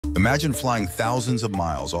Imagine flying thousands of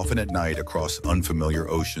miles, often at night, across unfamiliar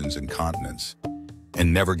oceans and continents,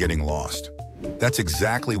 and never getting lost. That's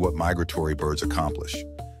exactly what migratory birds accomplish,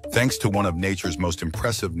 thanks to one of nature's most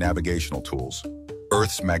impressive navigational tools,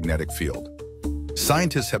 Earth's magnetic field.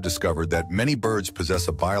 Scientists have discovered that many birds possess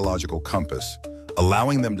a biological compass,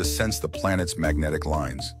 allowing them to sense the planet's magnetic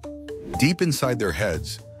lines. Deep inside their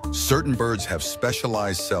heads, certain birds have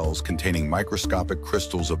specialized cells containing microscopic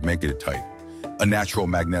crystals of magnetite, a natural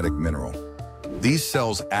magnetic mineral. These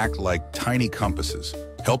cells act like tiny compasses,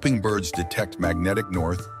 helping birds detect magnetic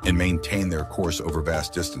north and maintain their course over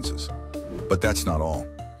vast distances. But that's not all.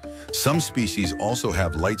 Some species also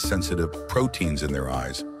have light-sensitive proteins in their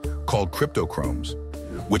eyes, called cryptochromes,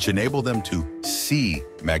 which enable them to see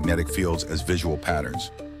magnetic fields as visual patterns,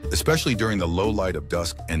 especially during the low light of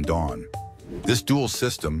dusk and dawn. This dual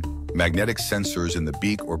system, magnetic sensors in the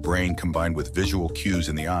beak or brain combined with visual cues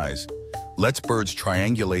in the eyes, lets birds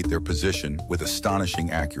triangulate their position with astonishing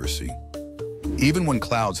accuracy. Even when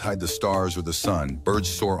clouds hide the stars or the sun, birds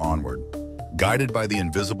soar onward, guided by the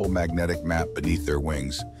invisible magnetic map beneath their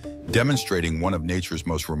wings, demonstrating one of nature's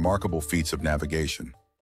most remarkable feats of navigation.